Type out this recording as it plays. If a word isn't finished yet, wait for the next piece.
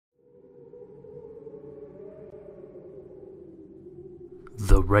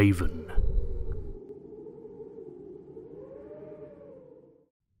The Raven.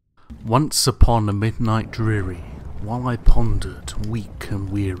 Once upon a midnight dreary, while I pondered, weak and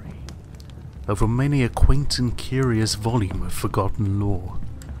weary, over many a quaint and curious volume of forgotten lore,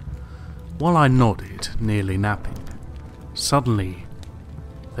 while I nodded, nearly napping, suddenly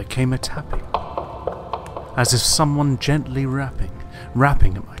there came a tapping, as if someone gently rapping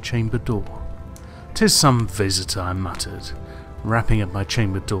at my chamber door. "'Tis some visitor," I muttered, rapping at my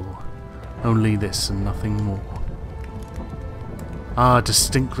chamber door, only this and nothing more. Ah,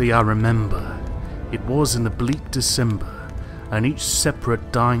 distinctly I remember, it was in the bleak December, and each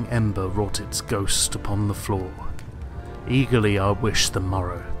separate dying ember wrought its ghost upon the floor. Eagerly I wished the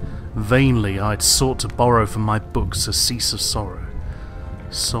morrow, vainly I'd sought to borrow from my books a cease of sorrow,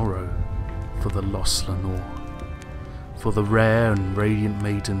 sorrow for the lost Lenore, for the rare and radiant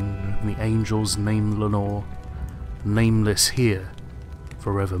maiden whom the angels named Lenore, nameless here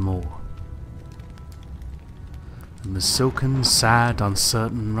forevermore. And the silken, sad,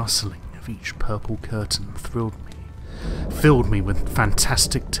 uncertain rustling of each purple curtain filled me with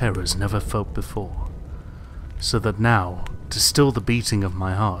fantastic terrors never felt before, so that now, to still the beating of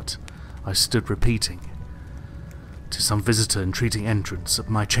my heart, I stood repeating, "'Tis some visitor entreating entrance at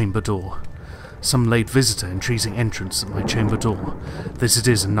my chamber door, some late visitor entreating entrance at my chamber door, this it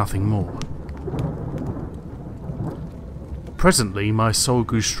is and nothing more." Presently my soul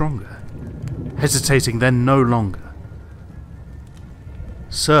grew stronger, hesitating then no longer.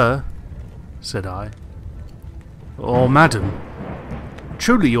 "Sir," said I, "or madam,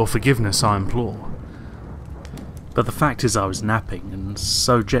 truly your forgiveness I implore. But the fact is I was napping, and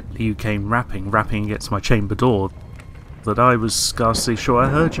so gently you came rapping against my chamber door, that I was scarcely sure I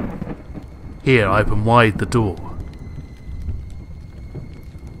heard you." Here I opened wide the door.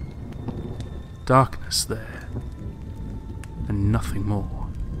 Darkness there, and nothing more.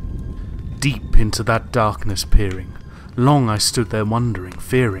 Deep into that darkness peering, long I stood there wondering,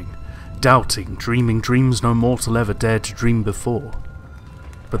 fearing, doubting, dreaming dreams no mortal ever dared to dream before.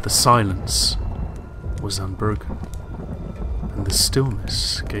 But the silence was unbroken, and the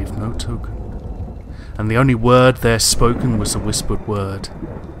stillness gave no token, and the only word there spoken was the whispered word,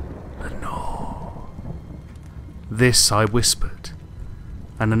 "Lenore." This I whispered,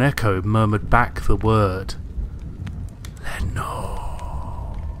 and an echo murmured back the word,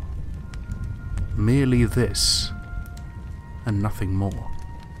 "Lenore." Merely this, and nothing more.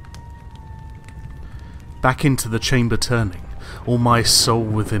 Back into the chamber turning, all my soul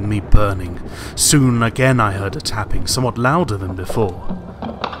within me burning, soon again I heard a tapping, somewhat louder than before.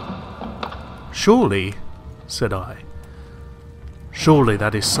 "Surely," said I, "surely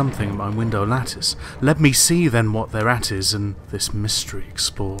that is something at my window lattice. Let me see then what thereat is, and this mystery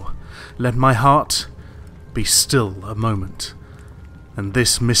explore. Let my heart be still a moment, and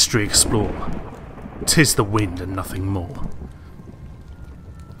this mystery explore. 'Tis the wind and nothing more."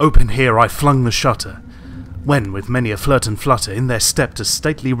 Open here I flung the shutter, when with many a flirt and flutter in there stepped a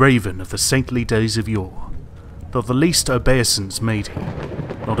stately raven of the saintly days of yore. Though the least obeisance made he,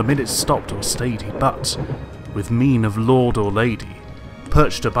 not a minute stopped or stayed he, but, with mien of lord or lady,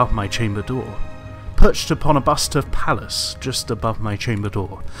 perched above my chamber door, perched upon a bust of Pallas just above my chamber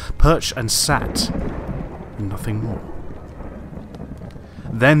door, perched and sat, and nothing more.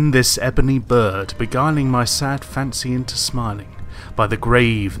 Then this ebony bird, beguiling my sad fancy into smiling, by the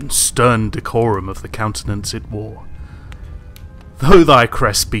grave and stern decorum of the countenance it wore. "Though thy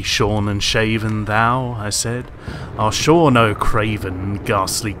crest be shorn and shaven, thou," I said, "art sure no craven,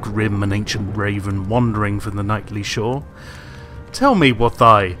 ghastly, grim, and ancient raven wandering from the nightly shore. Tell me what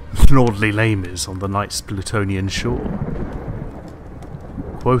thy lordly name is on the night's Plutonian shore."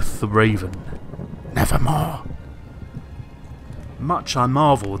 Quoth the raven, "Nevermore." Much I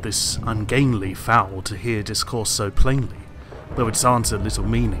marvelled this ungainly fowl to hear discourse so plainly, though its answer little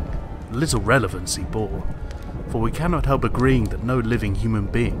meaning, little relevancy bore, for we cannot help agreeing that no living human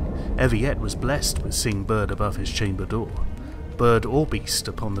being ever yet was blessed with seeing bird above his chamber door, bird or beast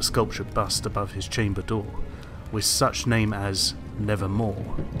upon the sculptured bust above his chamber door, with such name as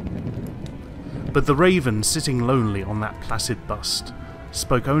Nevermore. But the raven, sitting lonely on that placid bust,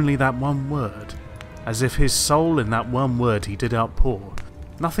 spoke only that one word, as if his soul in that one word he did outpour.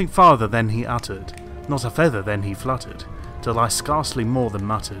 Nothing farther than he uttered, not a feather then he fluttered, till I scarcely more than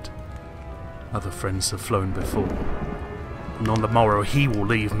muttered, "Other friends have flown before, and on the morrow he will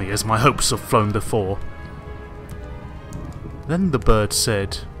leave me as my hopes have flown before." Then the bird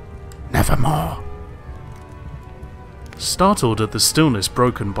said, "Nevermore." Startled at the stillness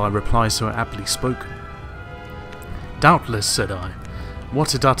broken by reply so aptly spoken. "Doubtless," said I,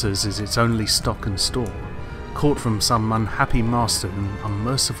 "what it utters is its only stock and store, caught from some unhappy master whom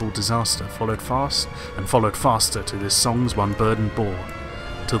unmerciful disaster followed fast and followed faster to this song's one burden bore,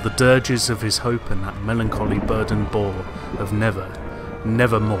 till the dirges of his hope and that melancholy burden bore of never,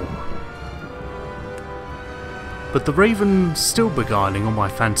 nevermore. But the raven still beguiling all my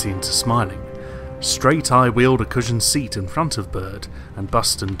fancy into smiling, straight I wheeled a cushioned seat in front of bird and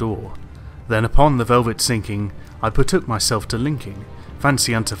bust and door. Then upon the velvet sinking, I betook myself to linking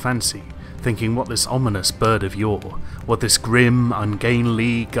fancy unto fancy, thinking what this ominous bird of yore, what this grim,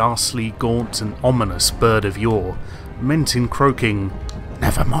 ungainly, ghastly, gaunt, and ominous bird of yore meant in croaking,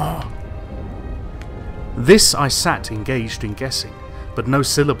 "Nevermore." This I sat engaged in guessing, but no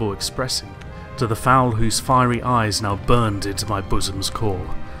syllable expressing, to the fowl whose fiery eyes now burned into my bosom's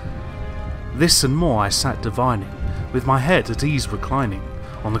core. This and more I sat divining, with my head at ease reclining,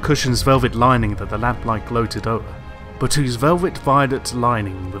 on the cushion's velvet lining that the lamplight gloated o'er, but whose velvet violet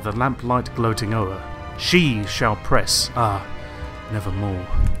lining with the lamplight gloating o'er, she shall press, nevermore.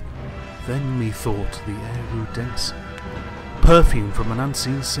 Then methought the air grew denser, perfume from an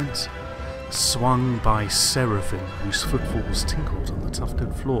unseen censer, swung by seraphim whose footfalls tinkled on the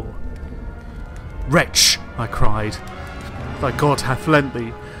tufted floor. "Wretch," I cried, "thy God hath lent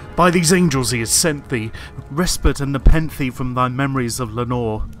thee, by these angels he has sent thee, respite and nepenthe from thy memories of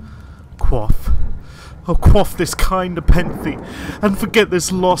Lenore. Quaff, oh quaff this kind nepenthe, and forget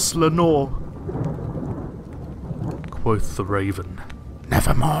this lost Lenore." Quoth the raven,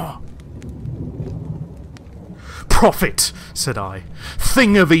 "Nevermore." "Prophet," said I,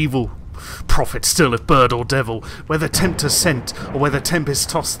 "thing of evil, prophet still if bird or devil, whether tempter sent, or whether tempest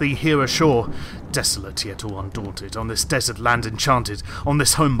tossed thee here ashore, desolate yet all undaunted, on this desert land enchanted, on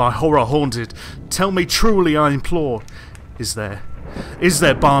this home by horror haunted, tell me truly I implore, is there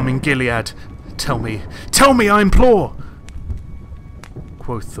balm in Gilead? Tell me I implore."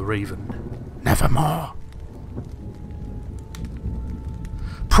 Quoth the raven, "Nevermore."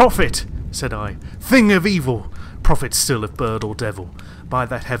 "Prophet," said I, "thing of evil, prophet still if bird or devil, by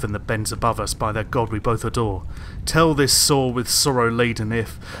that heaven that bends above us, by that God we both adore, tell this sore with sorrow laden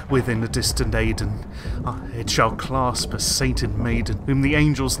if, within a distant Aidenn, it shall clasp a sainted maiden, whom the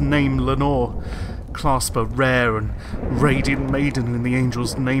angels name Lenore, clasp a rare and radiant maiden, whom the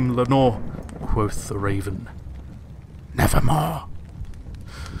angels name Lenore." Quoth the raven, "Nevermore."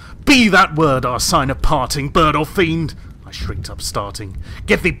 "Be that word our sign of parting, bird or fiend!" I shrieked up starting.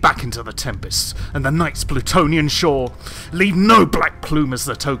 "Get thee back into the tempests and the night's Plutonian shore. Leave no black plume as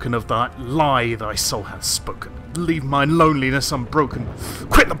the token of that lie thy soul hath spoken. Leave my loneliness unbroken.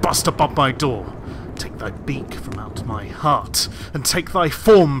 Quit the bust above my door. Take thy beak from out my heart, and take thy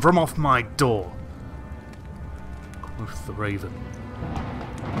form from off my door." Quoth the raven,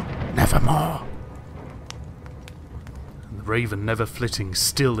 "Nevermore." And the raven, never flitting,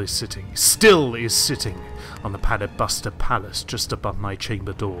 still is sitting on the padded bust of Pallas just above my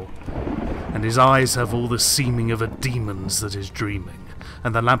chamber door, and his eyes have all the seeming of a demon's that is dreaming,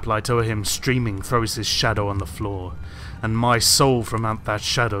 and the lamplight o'er him streaming throws his shadow on the floor, and my soul from out that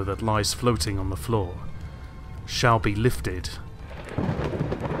shadow that lies floating on the floor shall be lifted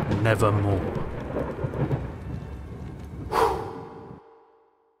nevermore.